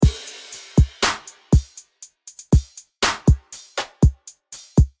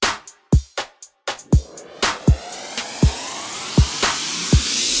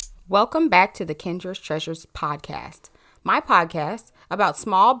Welcome back to the Kendra's Treasures podcast, my podcast about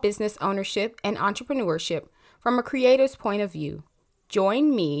small business ownership and entrepreneurship from a creative's point of view.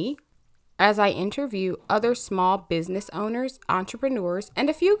 Join me as I interview other small business owners, entrepreneurs, and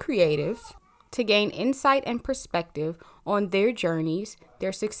a few creatives to gain insight and perspective on their journeys,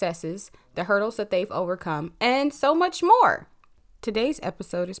 their successes, the hurdles that they've overcome, and so much more. Today's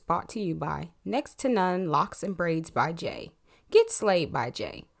episode is brought to you by Next to None Locks and Braids by Jay. Get Slayed by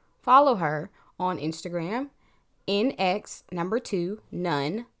Jay. Follow her on Instagram,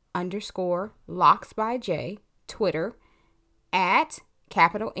 nx_none_locks by J, Twitter, at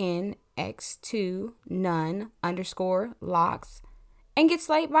NX2none_locks, and Get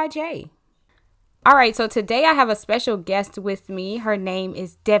Slayed by Jay. All right, so today I have a special guest with me. Her name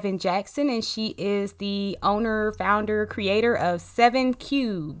is Devin Jackson, and she is the owner, founder, creator of 7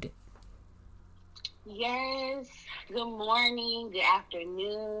 Cubed. Yes. Good morning. Good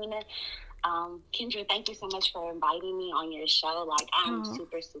afternoon. Kendra, thank you so much for inviting me on your show. I'm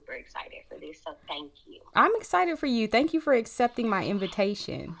super excited for this. So thank you. I'm excited for you. Thank you for accepting my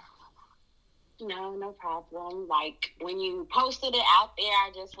invitation. No problem. When you posted it out there,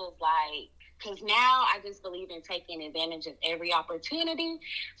 I just was like, because now I just believe in taking advantage of every opportunity.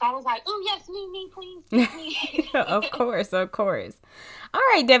 So I was like, oh, yes, me, please. Me. Of course. All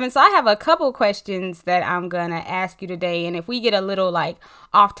right, Devin. So I have a couple questions that I'm going to ask you today. And if we get a little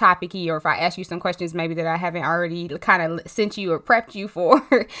off topic-y, or if I ask you some questions maybe that I haven't already kind of sent you or prepped you for,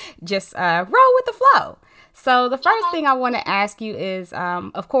 just roll with the flow. So the first thing I want to ask you is,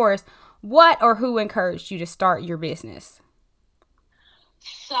 of course, what or who encouraged you to start your business?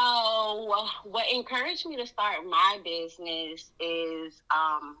 So what encouraged me to start my business is,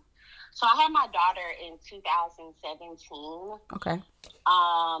 so I had my daughter in 2017. Okay.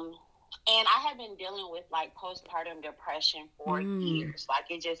 And I have been dealing with postpartum depression for years. I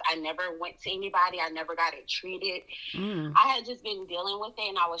never went to anybody. I never got it treated. I had just been dealing with it,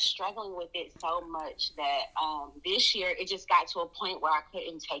 and I was struggling with it so much that this year it just got to a point where I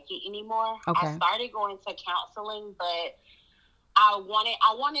couldn't take it anymore. Okay. I started going to counseling, but I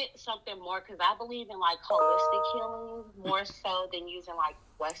wanted something more, because I believe in holistic healing more so than using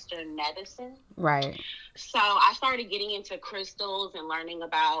Western medicine. Right. So I started getting into crystals and learning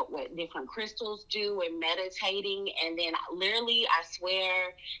about what different crystals do and meditating. And then literally, I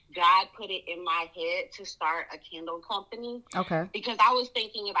swear, God put it in my head to start a candle company. Okay. Because I was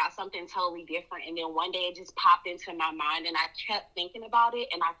thinking about something totally different. And then one day it just popped into my mind, and I kept thinking about it,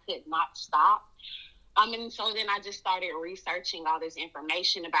 and I could not stop. And so then I just started researching all this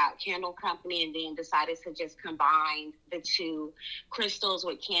information about candle company, and then decided to just combine the two, crystals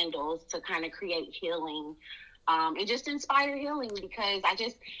with candles, to kind of create healing, and just inspire healing. Because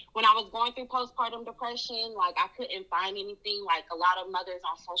when I was going through postpartum depression, I couldn't find anything. A lot of mothers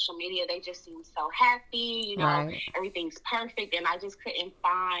on social media, they just seem so happy, Right. Everything's perfect. And I just couldn't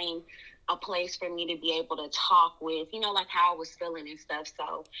find a place for me to be able to talk with, how I was feeling and stuff.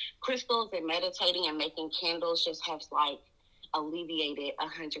 So crystals and meditating and making candles just has alleviated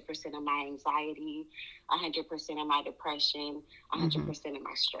 100% of my anxiety, 100% of my depression, 100% of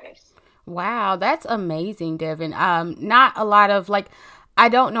my stress. Wow, that's amazing, Devin. Not a lot of I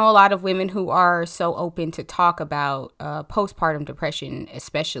don't know a lot of women who are so open to talk about postpartum depression,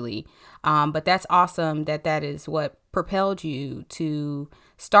 especially. But that's awesome that is what propelled you to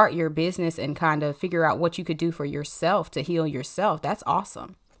start your business and kind of figure out what you could do for yourself to heal yourself. That's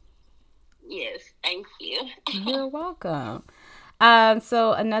awesome. Yes, thank you. You're welcome.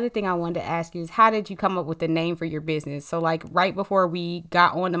 So another thing I wanted to ask you is, how did you come up with the name for your business? So right before we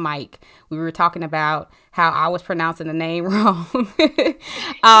got on the mic, we were talking about how I was pronouncing the name wrong.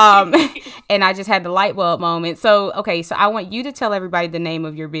 And I just had the light bulb moment. So, okay, so I want you to tell everybody the name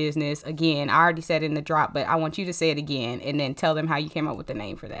of your business again. I already said it in the drop, but I want you to say it again and then tell them how you came up with the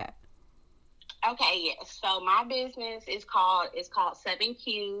name for that. Okay, yes. So my business is called 7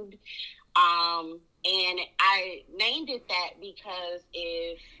 Cubed. And I named it that because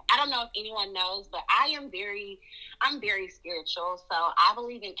I don't know if anyone knows, but I'm very spiritual. So I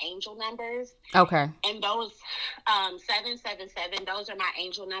believe in angel numbers. Okay. And those 777, those are my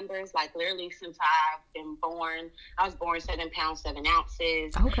angel numbers. Literally since I've been born, I was born 7 pounds, 7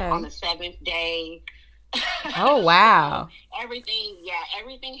 ounces. Okay. On the 7th day. Oh, wow. So everything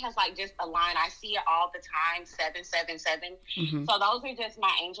has just a line. I see it all the time, 777. Mm-hmm. So those are just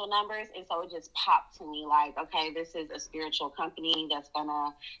my angel numbers. And so it just popped to me okay, this is a spiritual company I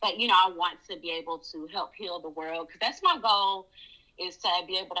want to be able to help heal the world. Because that's my goal, is to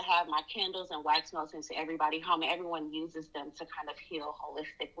be able to have my candles and wax melts into everybody's home, and everyone uses them to kind of heal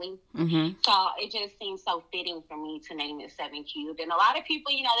holistically. Mm-hmm. So it just seems so fitting for me to name it 7 Cubed. And a lot of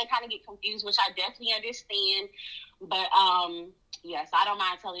people, you know, they kind of get confused, which I definitely understand. But yes, I don't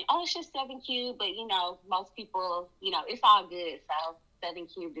mind telling you, oh, it's just 7 Cubed. But, you know, most people, you know, it's all good. So 7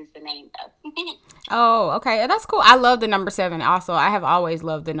 Cubed is the name, though. Oh, okay. That's cool. I love the number 7. Also, I have always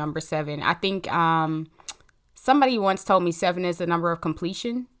loved the number 7. I think somebody once told me 7 is the number of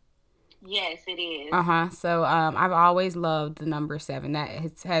completion. Yes, it is. So I've always loved the number 7. That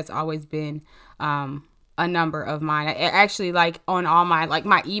has always been a number of mine. I actually, like, on all my, like,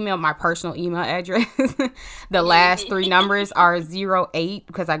 my email, my personal email address, the last 3 numbers are 08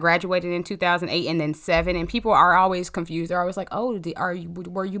 because I graduated in 2008, and then 7. And people are always confused. They're always like, oh,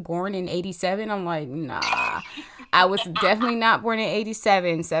 were you born in 87? I'm like, nah, I was definitely not born in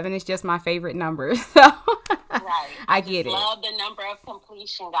 87. 7 is just my favorite number. So right. I get it. Love the number of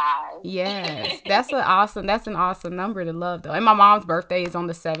completion, guys. Yes, that's an awesome number to love, though. And my mom's birthday is on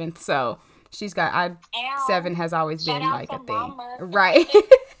the 7th, so she's got 7 has always been like a thing, mama. Right?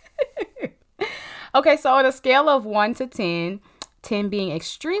 Okay, so on a scale of 1 to 10, 10 being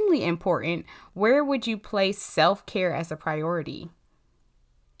extremely important, where would you place self-care as a priority?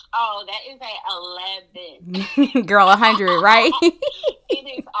 Oh, that is a 11. Girl, 100, right?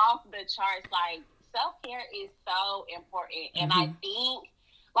 It is off the charts. Like, self-care is so important. And I think,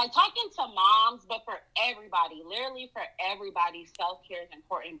 like, talking to moms, but for everybody, literally for everybody, self-care is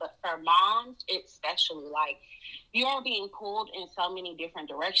important. But for moms, especially, like, you are being pulled in so many different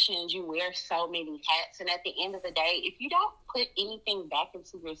directions. You wear so many hats. And at the end of the day, if you don't put anything back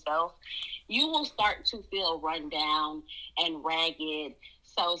into yourself, you will start to feel run down and ragged.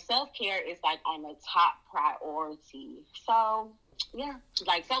 So self-care is, like, on the top priority. So, yeah,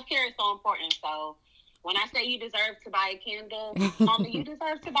 like, self-care is so important. So when I say you deserve to buy a candle, you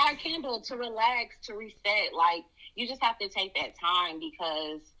deserve to buy a candle to relax, to reset. Like, you just have to take that time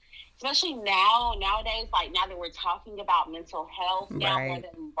because, especially nowadays, like, now that we're talking about mental health now more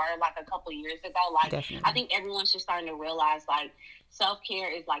than we were, like, a couple of years ago, like, Definitely. I think everyone's just starting to realize, like, self-care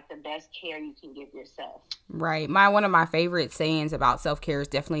is, like, the best care you can give yourself. Right. One of my favorite sayings about self-care is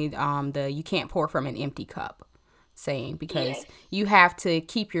definitely the you can't pour from an empty cup saying, because you have to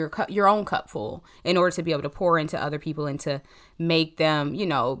keep your own cup full in order to be able to pour into other people and to make them, you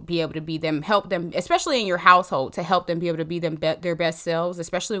know, be able to be them, help them, especially in your household, to help them be able to be their best selves,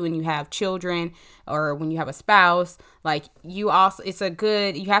 especially when you have children or when you have a spouse. Like, you have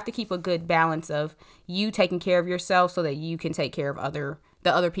to keep a good balance of you taking care of yourself so that you can take care of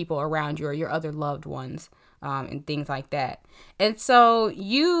the other people around you or your other loved ones. And things like that. And so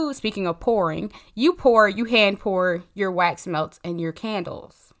speaking of pouring, you hand pour your wax melts and your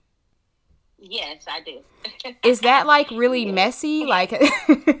candles. Yes, I do. Is that, like, really messy? Like, now it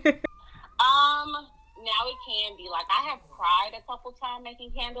can be. Like, I have cried a couple times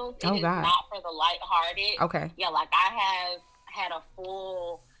making candles. It is not for the lighthearted. Okay. Yeah, like, I have had a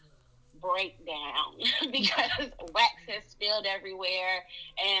full breakdown because wax has spilled everywhere,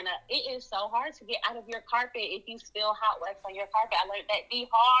 and it is so hard to get out of your carpet if you spill hot wax on your carpet. I learned that the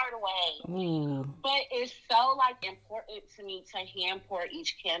hard way. But it's so, like, important to me to hand pour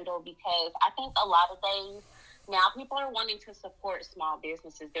each candle because I think a lot of days now people are wanting to support small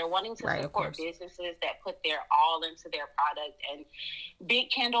businesses. They're wanting to support businesses that put their all into their product. And big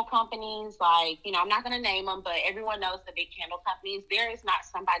candle companies, like, you know, I'm not going to name them, but everyone knows the big candle companies. There is not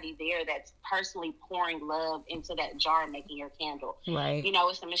somebody there that's personally pouring love into that jar making your candle. Right. You know,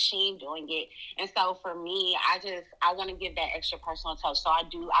 it's a machine doing it. And so for me, I want to give that extra personal touch. So I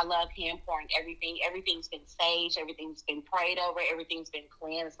love hand pouring everything. Everything's been saged. Everything's been prayed over. Everything's been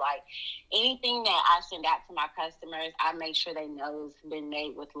cleansed. Like, anything that I send out to my customers, I make sure they know it's been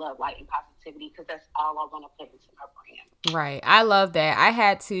made with love, light, and positivity, because that's all I want to put into my brand. Right. I love that.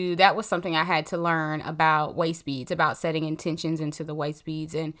 That was something I had to learn about waist beads, about setting intentions into the waist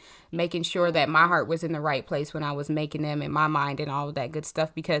beads and making sure that my heart was in the right place when I was making them, in my mind and all of that good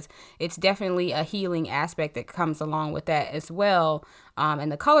stuff, because it's definitely a healing aspect that comes along with that as well.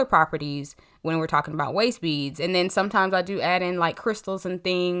 And the color properties when we're talking about waist beads. And then sometimes I do add in, like, crystals and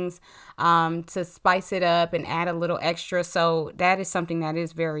things to spice it up and add a little extra. So that is something that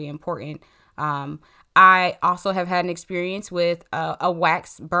is very important. I also have had an experience with a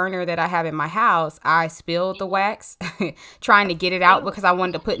wax burner that I have in my house. I spilled the wax trying to get it out because I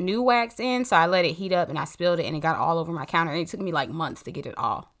wanted to put new wax in. So I let it heat up and I spilled it and it got all over my counter. And it took me, like, months to get it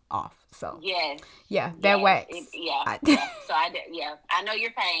all off. So wax. So I know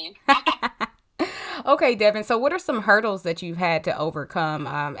your pain. Okay, Devin. So what are some hurdles that you've had to overcome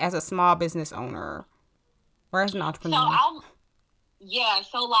as a small business owner or as an entrepreneur? Yeah,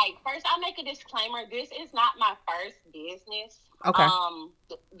 so like first I'll make a disclaimer. This is not my first business. Okay.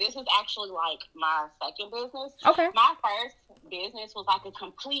 This is actually like my second business. Okay. My first business was like a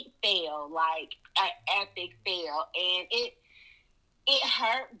complete fail, like an epic fail. And it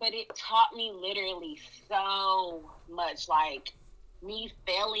hurt, but it taught me literally so much. Like me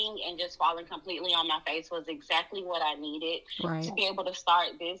failing and just falling completely on my face was exactly what I needed to be able to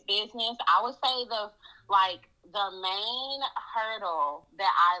start this business. I would say the main hurdle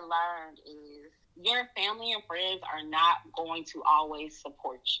that I learned is your family and friends are not going to always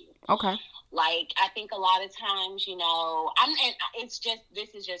support you. Okay. Like, I think a lot of times, and this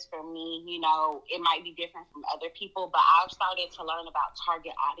is just for me, it might be different from other people, but I've started to learn about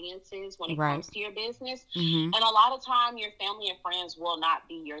target audiences when it comes to your business. Mm-hmm. And a lot of time your family and friends will not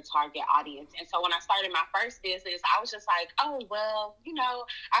be your target audience. And so when I started my first business, I was just like, oh, well,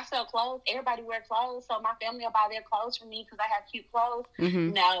 I sell clothes. Everybody wear clothes. So my family will buy their clothes from me because I have cute clothes.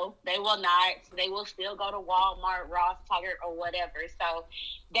 Mm-hmm. No, they will not. They will still go to Walmart, Ross, Target, or whatever. So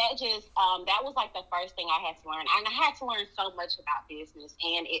that just, that was like the first thing I had to learn. And I had to learn so much about business,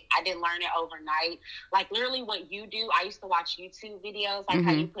 and I didn't learn it overnight. Like literally what you do, I used to watch YouTube videos, like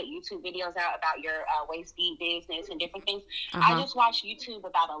how you put YouTube videos out about your waist bead business and different things. I just watched YouTube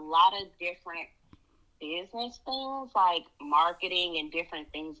about a lot of different business things, like marketing and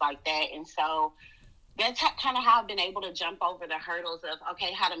different things like that. And so that's kind of how I've been able to jump over the hurdles of,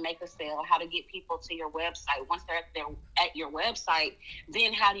 okay, how to make a sale, how to get people to your website. Once they're at your website,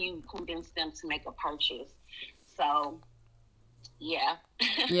 then how do you convince them to make a purchase? So, yeah.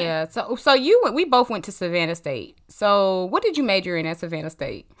 Yeah. So we both went to Savannah State. So what did you major in at Savannah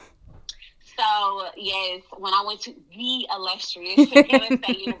State? So, yes, when I went to the illustrious Savannah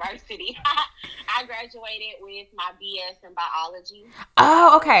State University, I graduated with my BS in biology.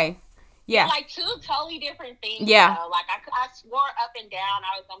 Oh, okay. Yeah. Like two totally different things. Yeah. Though. Like I swore up and down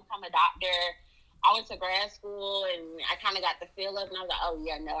I was going to become a doctor. I went to grad school and I kind of got the feel of it, and I was like, oh,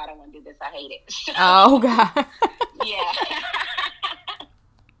 yeah, no, I don't want to do this. I hate it. Oh, God. Yeah.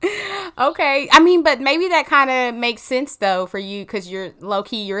 Okay. I mean, but maybe that kind of makes sense, though, for you because you're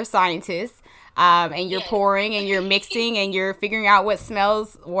low-key, you're a scientist. And you're pouring and you're mixing and you're figuring out what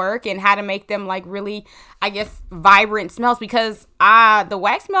smells work and how to make them like really, I guess, vibrant smells, because the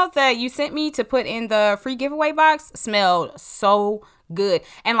wax melts that you sent me to put in the free giveaway box smelled so good.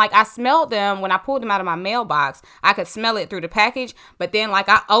 And like I smelled them when I pulled them out of my mailbox. I could smell it through the package, but then like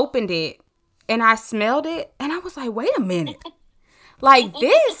I opened it and I smelled it and I was like, wait a minute. Like,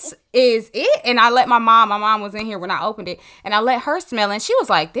 this is it. And I let my mom was in here when I opened it, and I let her smell, and she was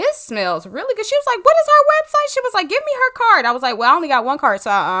like, this smells really good. She was like, what is her website? She was like, give me her card. I was like, well, I only got one card, so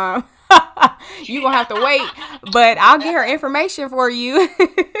you gonna have to wait, but I'll get her information for you.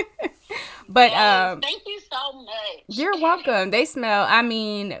 But thank you so much. You're welcome. They smell, I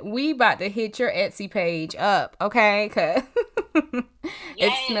mean, we about to hit your Etsy page up, okay? Cause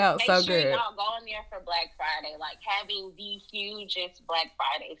it smells so good. Y'all go in there for Black Friday, like having the hugest Black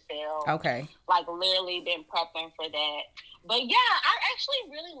Friday sale. Okay. Like literally been prepping for that. But yeah, I actually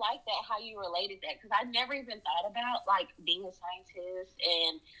really like that, how you related that, because I never even thought about like being a scientist,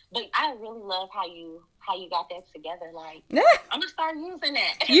 but I really love how you got that together. Like, I'm gonna start using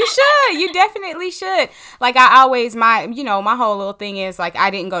that. You should. You definitely should. Like I always, my whole little thing is like,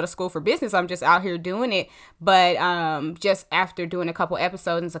 I didn't go to school for business. I'm just out here doing it. But just after doing a couple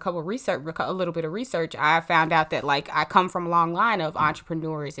episodes and a little bit of research, I found out that like I come from a long line of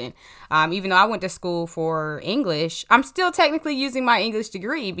entrepreneurs, and even though I went to school for English, I'm still technically using my English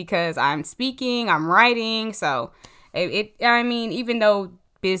degree because I'm speaking, I'm writing. So I mean, even though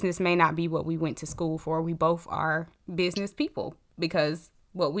business may not be what we went to school for, we both are business people because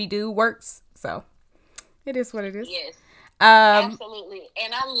what we do works. So it is what it is. Yes. Absolutely.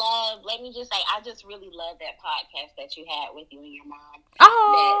 And let me just say, I just really love that podcast that you had with you and your mom.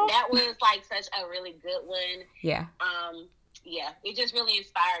 Oh, that was like such a really good one. Yeah. Yeah, it just really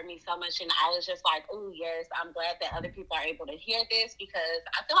inspired me so much, and I was just like, oh, yes, I'm glad that other people are able to hear this, because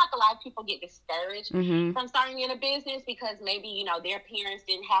I feel like a lot of people get discouraged from starting in a business because maybe, their parents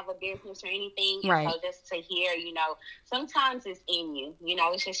didn't have a business or anything, right. So just to hear, sometimes it's in you,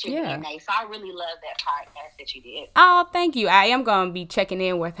 it's just your DNA, so I really love that podcast that you did. Oh, thank you. I am going to be checking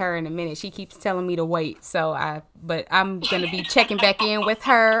in with her in a minute. She keeps telling me to wait, but I'm going to be checking back in with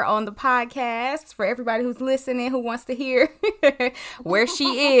her on the podcast for everybody who's listening, who wants to hear where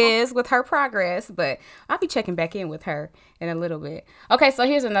she is with her progress. But I'll be checking back in with her in a little bit. Okay, so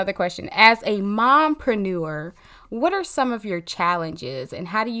here's another question. As a mompreneur, what are some of your challenges, and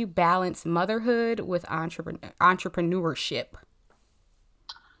how do you balance motherhood with entrepreneurship?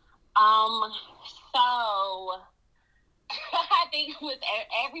 So I think with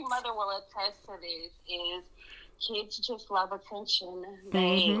every mother will attest to this is kids just love attention.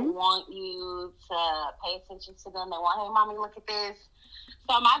 They want you to pay attention to them. They want, hey, mommy, look at this.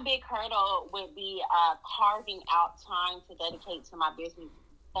 So my big hurdle would be carving out time to dedicate to my business.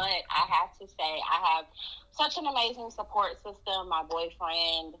 But I have to say, I have such an amazing support system. My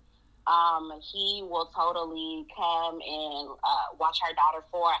boyfriend, he will totally come and watch our daughter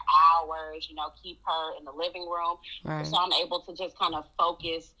for hours, keep her in the living room. Right. So I'm able to just kind of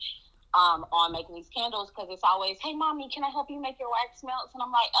focus on making these candles, because it's always, hey, mommy, can I help you make your wax melts? And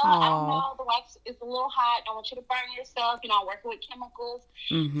I'm like, I don't know, the wax is a little hot. I don't want you to burn yourself. I'm working with chemicals.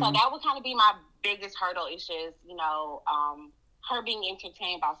 So that would kind of be my biggest hurdle, is just, her being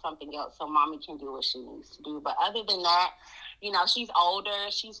entertained by something else so mommy can do what she needs to do. But other than that, she's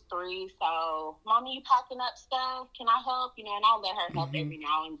older. She's 3. So, mommy, you packing up stuff? Can I help? And I'll let her help every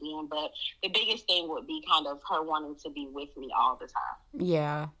now and then. But the biggest thing would be kind of her wanting to be with me all the time.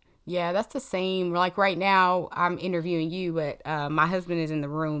 Yeah. Yeah, that's the same. Like right now, I'm interviewing you, but my husband is in the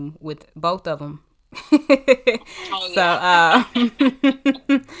room with both of them. So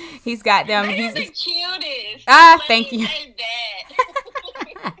he's got them. He's the cutest. Thank you.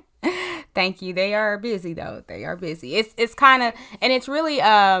 Thank you. They are busy though. They are busy. It's kind of, and it's really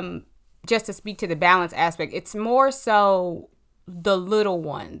just to speak to the balance aspect. It's more so the little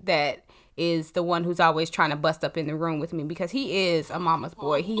one that is the one who's always trying to bust up in the room with me, because he is a mama's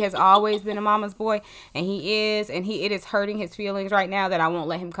boy. He has always been a mama's boy, and it is hurting his feelings right now that I won't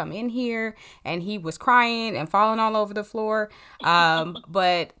let him come in here, and he was crying and falling all over the floor.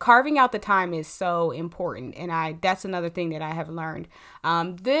 But carving out the time is so important, and that's another thing that I have learned.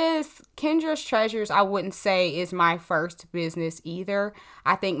 This Kendra's Treasures, I wouldn't say is my first business either.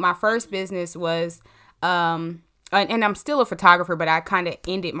 I think my first business was and I'm still a photographer, but I kind of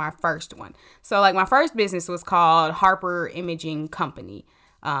ended my first one. So like my first business was called Harper Imaging Company,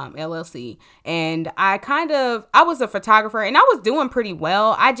 LLC. And I was a photographer and I was doing pretty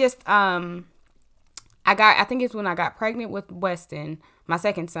well. I just, I think it's when I got pregnant with Weston, my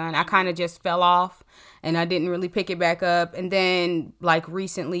second son, I kind of just fell off and I didn't really pick it back up. And then like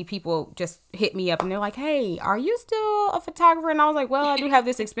recently people just hit me up and they're like, hey, are you still a photographer? And I was like, well, I do have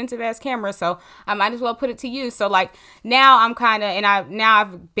this expensive ass camera, so I might as well put it to use. So like now I'm kind of, and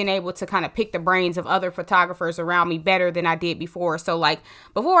I've been able to kind of pick the brains of other photographers around me better than I did before. So like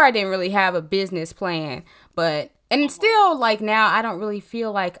before I didn't really have a business plan, and still, like, now I don't really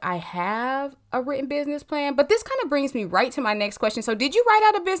feel like I have a written business plan. But this kind of brings me right to my next question. So did you write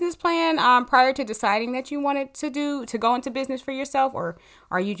out a business plan prior to deciding that you wanted to go into business for yourself? Or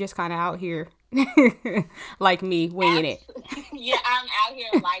are you just kind of out here like me, winging it? Yeah, I'm out here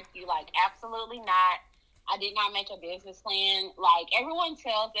like you. Like, absolutely not. I did not make a business plan. Like, everyone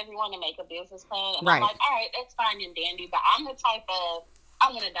tells everyone to make a business plan. And right. I'm like, all right, that's fine and dandy. But I'm the type of, I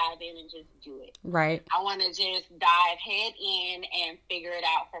want to dive in and just do it. Right. I want to just dive head in and figure it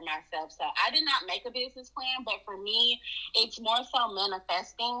out for myself. So I did not make a business plan, but for me, it's more so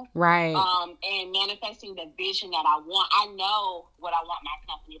manifesting. Right. And manifesting the vision that I want. I know what I want my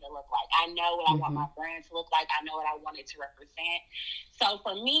company to look like. I know what I want my brand to look like. I know what I want it to represent. So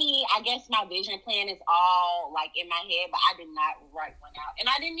for me, I guess my vision plan is all like in my head, but I did not write one out. And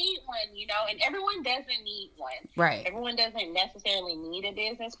I didn't need one, and everyone doesn't need one. Right. Everyone doesn't necessarily need a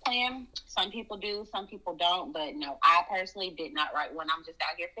business plan. Some people do, some people don't. But no, I personally did not write one. I'm just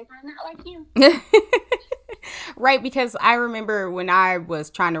out here figuring it out like you. Right, because I remember when I was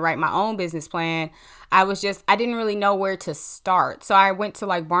trying to write my own business plan, I didn't really know where to start. So I went to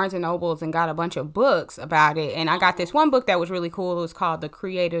like Barnes and Nobles and got a bunch of books about it. And I got this one book that was really cool. It was called The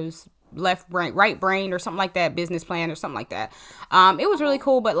Creative's Right Brain or something like that, business plan or something like that. It was really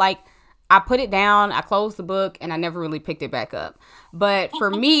cool, but like I put it down, I closed the book, and I never really picked it back up. But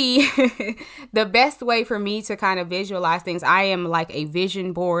for me, the best way for me to kind of visualize things, I am like a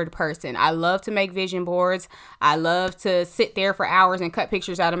vision board person. I love to make vision boards. I love to sit there for hours and cut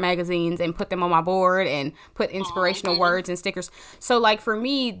pictures out of magazines and put them on my board and put inspirational words and stickers. So like for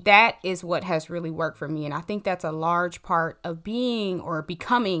me, that is what has really worked for me. And I think that's a large part of being or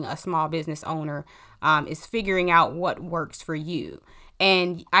becoming a small business owner, is figuring out what works for you.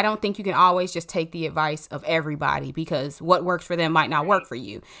 And I don't think you can always just take the advice of everybody, because what works for them might not work for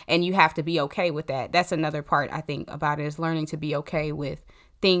you. And you have to be okay with that. That's another part I think about it, is learning to be okay with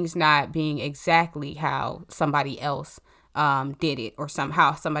things not being exactly how somebody else did it, or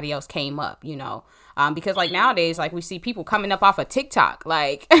somehow somebody else came up, because like nowadays, like we see people coming up off of TikTok,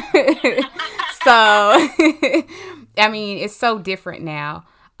 like, so, I mean, it's so different now.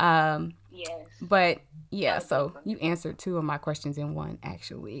 Yes. But Yeah, so you answered two of my questions in one,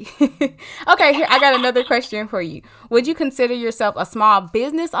 actually. Okay, here, I got another question for you. Would you consider yourself a small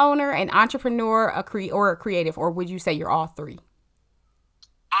business owner, an entrepreneur, or a creative, or would you say you're all three?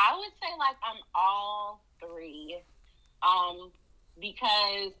 I would say like I'm all three.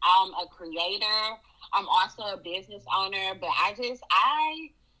 Because I'm a creator, I'm also a business owner, but I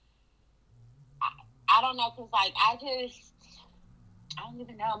don't know, cause like I don't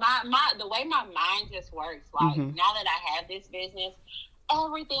even know. The way my mind just works, like now that I have this business,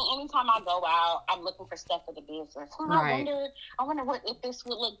 anytime I go out, I'm looking for stuff for the business. Right. I wonder what if this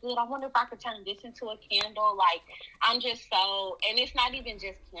would look good. I wonder if I could turn this into a candle. Like I'm just so, and it's not even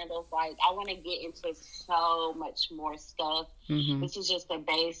just candles. Like I want to get into so much more stuff. This is just the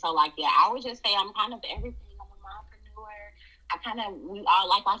base. So like, yeah, I would just say I'm kind of everything. I'm an entrepreneur. We all,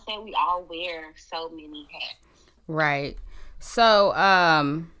 like I said, we all wear so many hats. Right. So,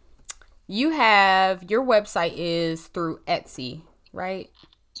 you have your website is through Etsy, right?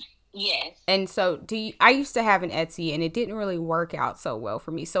 Yes. And so I used to have an Etsy and it didn't really work out so well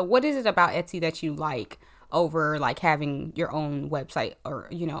for me. So what is it about Etsy that you like over like having your own website or,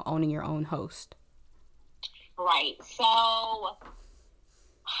 owning your own host? Right. So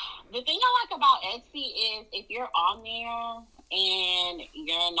the thing I like about Etsy is if you're on there and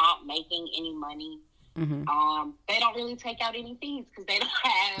you're not making any money, they don't really take out any fees because they don't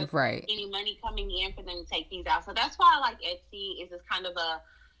have any money coming in for them to take these out. So that's why I like Etsy. Is it's kind of a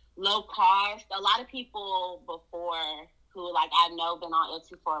low cost. A lot of people before who like I know been on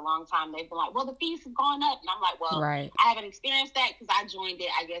Etsy for a long time, they've been like, well, the fees have gone up. And I'm like, well, I haven't experienced that because I joined it,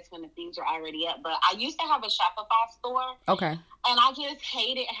 I guess, when the fees are already up. But I used to have a Shopify store. Okay. And I just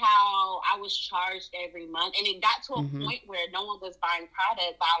hated how I was charged every month. And it got to a point where no one was buying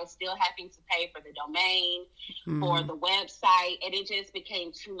product, but I was still having to pay for the domain, for the website. And it just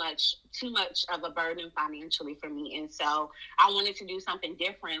became too much of a burden financially for me. And so I wanted to do something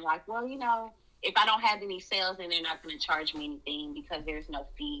different. Like, well, if I don't have any sales, then they're not going to charge me anything because there's no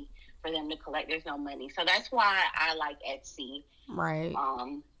fee for them to collect. There's no money. So that's why I like Etsy. Right.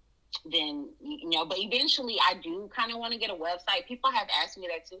 Then, but eventually I do kind of want to get a website. People have asked me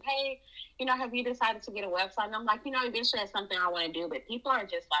that too. Hey, have you decided to get a website? And I'm like, eventually that's something I want to do. But people are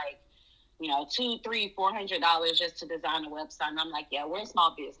just like, $200, $300, $400 just to design a website. And I'm like, yeah, we're a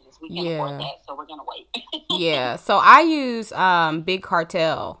small business. We can't afford that. So we're going to wait. Yeah. So I use Big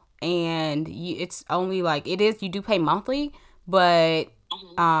Cartel. And it's only like, you do pay monthly, but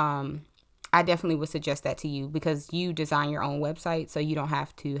I definitely would suggest that to you because you design your own website, so you don't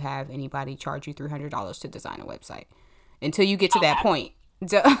have to have anybody charge you $300 to design a website until you get to that point.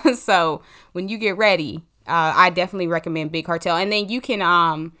 So when you get ready, I definitely recommend Big Cartel. And then you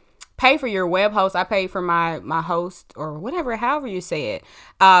can pay for your web host. I pay for my host or whatever, however you say it,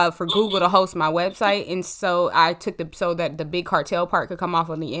 for Google to host my website. And so I took so that the Big Cartel part could come off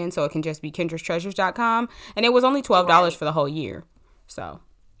on the end, so it can just be Kendra'sTreasures.com. And it was only $12 for the whole year. So.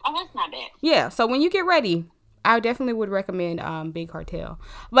 Oh, that's not bad. Yeah. So when you get ready, I definitely would recommend Big Cartel.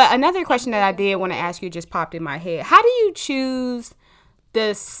 But another question that I did want to ask you just popped in my head. How do you choose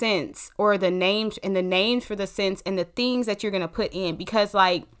the scents or the names for the scents and the things that you're going to put in? Because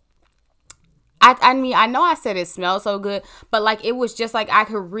like, I mean, I know I said it smells so good, but like it was just like I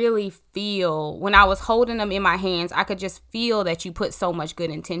could really feel when I was holding them in my hands, I could just feel that you put so much good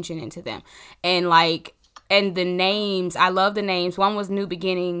intention into them. And like, and the names, I love the names. One was New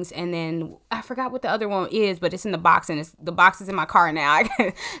Beginnings, and then I forgot what the other one is, but it's in the box, and the box is in my car now,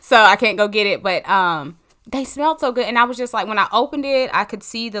 so I can't go get it. But they smelled so good, and I was just like, when I opened it, I could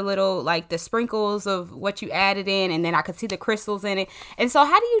see the little like the sprinkles of what you added in, and then I could see the crystals in it. And so,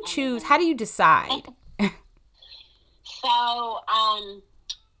 how do you choose? How do you decide? So,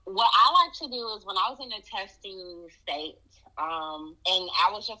 what I like to do is when I was in the testing state. And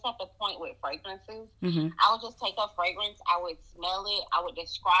I was just at the point with fragrances. I would just take a fragrance, I would smell it, I would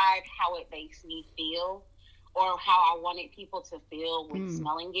describe how it makes me feel or how I wanted people to feel with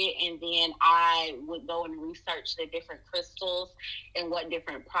smelling it. And then I would go and research the different crystals and what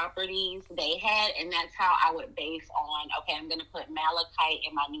different properties they had. And that's how I would base on, okay, I'm going to put malachite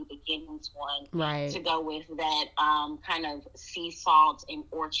in my New Beginnings one to go with that kind of sea salt and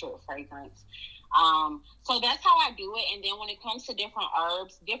orchard fragrance. So that's how I do it. And then when it comes to different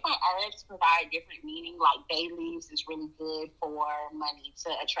herbs provide different meaning. Like bay leaves is really good for money, to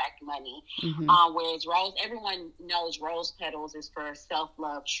attract money. Whereas everyone knows rose petals is for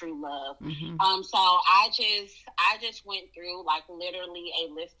self-love, true love. So I just went through like literally a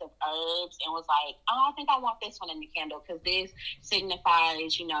list of herbs and was like, oh, I think I want this one in the candle because this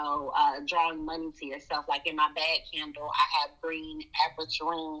signifies, drawing money to yourself. Like in my bag candle, I have green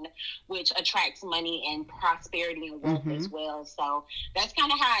aperturine, which attracts attracts money and prosperity and wealth as well. So that's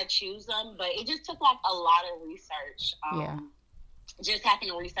kind of how I choose them. But it just took like a lot of research. Just having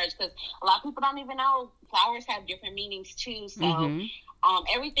to research, because a lot of people don't even know flowers have different meanings too. So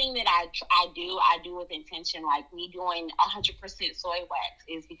everything that I do with intention. Like me doing 100% soy wax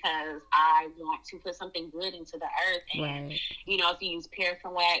is because I want to put something good into the earth. And you know, if you use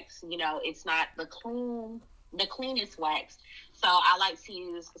paraffin wax, you know, it's not the cleanest wax. So I like to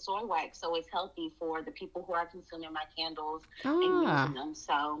use soy wax, so it's healthy for the people who are consuming my candles and using them.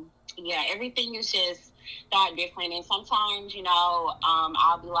 So yeah, everything is just that different. And sometimes, you know,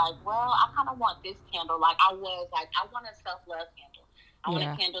 I'll be like, well, I kind of want this candle. Like I want a self-love candle. I want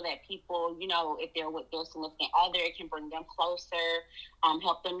a candle that people, you know, if they're with their significant other, it can bring them closer,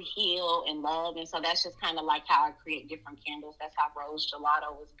 help them heal and love. And so that's just kind of like how I create different candles. That's how Rose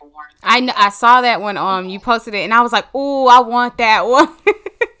Gelato was born. I saw that one. You posted it, and I was like, "Ooh, I want that one."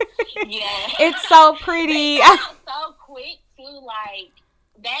 Yeah, it's so pretty. So quick too. Like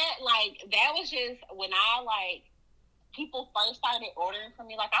that was just when I people first started ordering from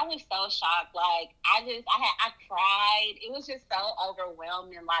me. Like I was so shocked. Like I cried. It was just so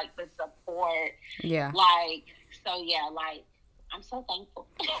overwhelming. Like the support. Yeah. Like so yeah. Like I'm so thankful.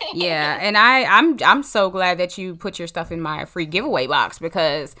 Yeah, and I'm so glad that you put your stuff in my free giveaway box,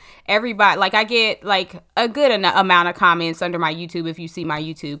 because everybody, like, I get like a good amount of comments under my YouTube. If you see my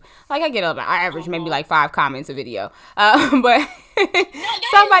YouTube, like I get I average maybe like 5 comments a video. But no,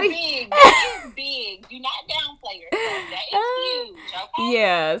 somebody that is big. Do not downplay yourself. That is huge. Okay.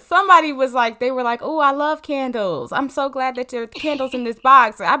 Yeah, somebody was like, they were like, "Oh, I love candles. I'm so glad that there are candles in this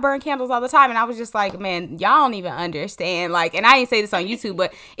box. I burn candles all the time." And I was just like, man, y'all don't even understand. Like, and I didn't say this on YouTube,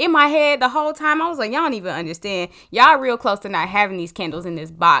 but in my head the whole time I was like, y'all don't even understand. Y'all real close to not having these candles in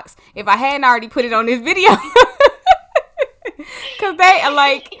this box. If I hadn't already put it on this video, because they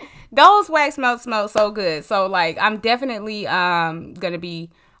like those wax melts smell so good. So like, I'm definitely gonna be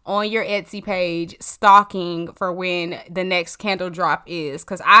on your Etsy page stalking for when the next candle drop is,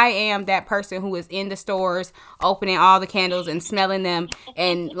 because I am that person who is in the stores opening all the candles and smelling them,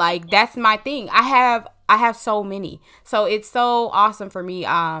 and like that's my thing. I have so many, so it's so awesome for me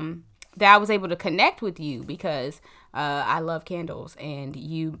that I was able to connect with you, because I love candles and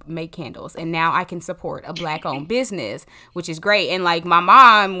you make candles, and now I can support a Black-owned business, which is great. And like my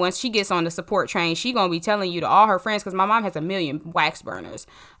mom, once she gets on the support train, she gonna be telling you to all her friends, because my mom has 1 million wax burners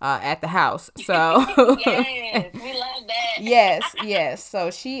at the house. So yes, we love that. yes.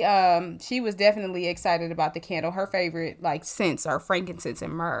 So she was definitely excited about the candle. Her favorite like scents are frankincense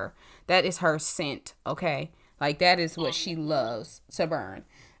and myrrh. That is her scent. Okay, like that is what she loves to burn.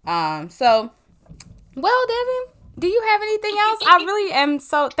 So, well, Devin, do you have anything else? I really am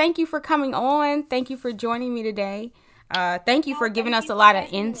so, thank you for coming on. Thank you for joining me today. Thank you for giving us a lot of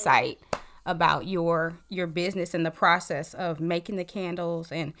insight about your business and the process of making the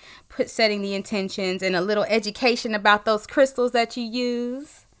candles and setting the intentions, and a little education about those crystals that you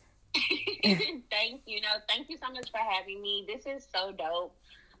use. Thank you. No, thank you so much for having me. This is so dope.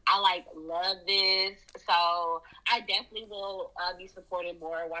 I love this. So I definitely will be supporting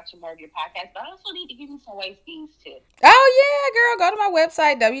more, watching more of your podcasts. But I also need to give you some waist beads too. Oh yeah, girl. Go to my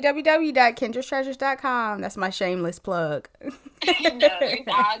website, www.kendrastreasures.com. That's my shameless plug. No, it's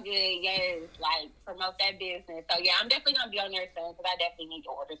all good. Yes, like promote that business. So yeah, I'm definitely gonna be on there soon, because I definitely need to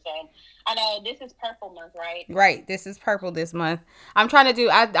order some. I know this is purple month, right? Right. This is purple this month. I'm trying to do,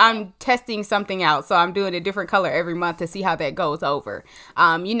 I'm testing something out. So I'm doing a different color every month to see how that goes over.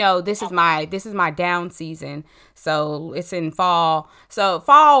 You know, this is my down season. So it's in fall. So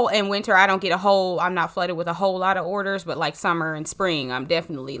fall and winter, I'm not flooded with a whole lot of orders, but like summer and spring, I'm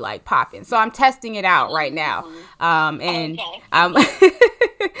definitely like popping. So I'm testing it out right now.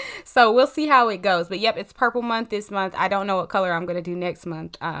 So we'll see how it goes. But yep, it's purple month this month. I don't know what color I'm going to do next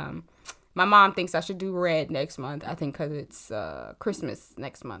month. My mom thinks I should do red next month. I think because it's Christmas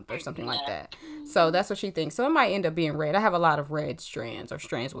next month or something like that. So that's what she thinks. So it might end up being red. I have a lot of red strands, or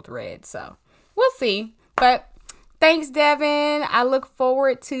strands with red. So we'll see. But thanks, Devin. I look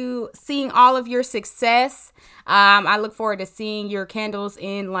forward to seeing all of your success. I look forward to seeing your candles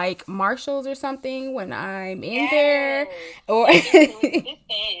in like Marshall's or something when I'm in there. Or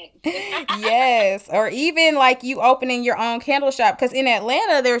yes, or even like you opening your own candle shop, because in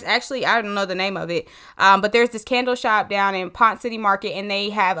Atlanta there's actually, I don't know the name of it, but there's this candle shop down in Pont City Market, and they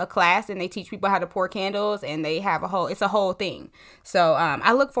have a class and they teach people how to pour candles, and they have it's a whole thing. So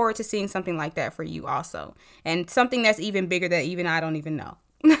I look forward to seeing something like that for you also, and something that's even bigger that even I don't even know.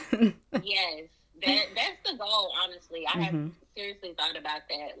 Yes, that's the goal. Honestly, I have seriously thought about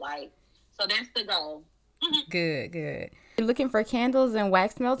that. Like, so that's the goal. Good. If you're looking for candles and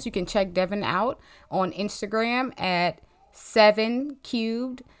wax melts, you can check Devin out on Instagram at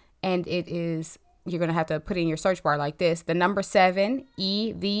 7cubed, and it is, you're going to have to put in your search bar like this, the number 7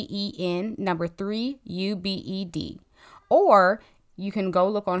 EVEN, number 3 UBED. Or you can go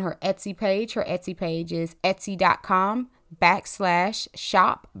look on her Etsy page. Her Etsy page is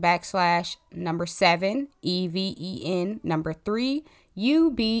etsy.com/shop/ number 7 EVEN, number 3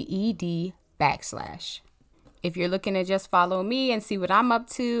 UBED / If you're looking to just follow me and see what I'm up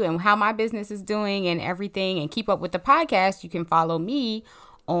to and how my business is doing and everything and keep up with the podcast, you can follow me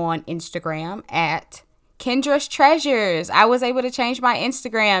on Instagram at Kendra's Treasures. I was able to change my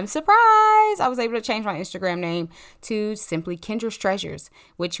Instagram. Surprise! I was able to change my Instagram name to simply Kendra's Treasures,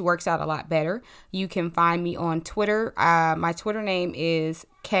 which works out a lot better. You can find me on Twitter. My Twitter name is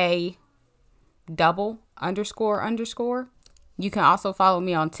K____. You can also follow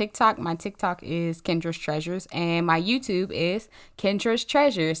me on TikTok. My TikTok is Kendra's Treasures, and my YouTube is Kendra's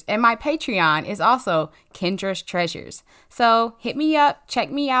Treasures, and my Patreon is also Kendra's Treasures. So hit me up, check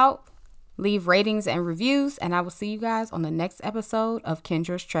me out, leave ratings and reviews, and I will see you guys on the next episode of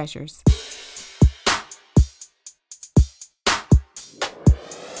Kendra's Treasures.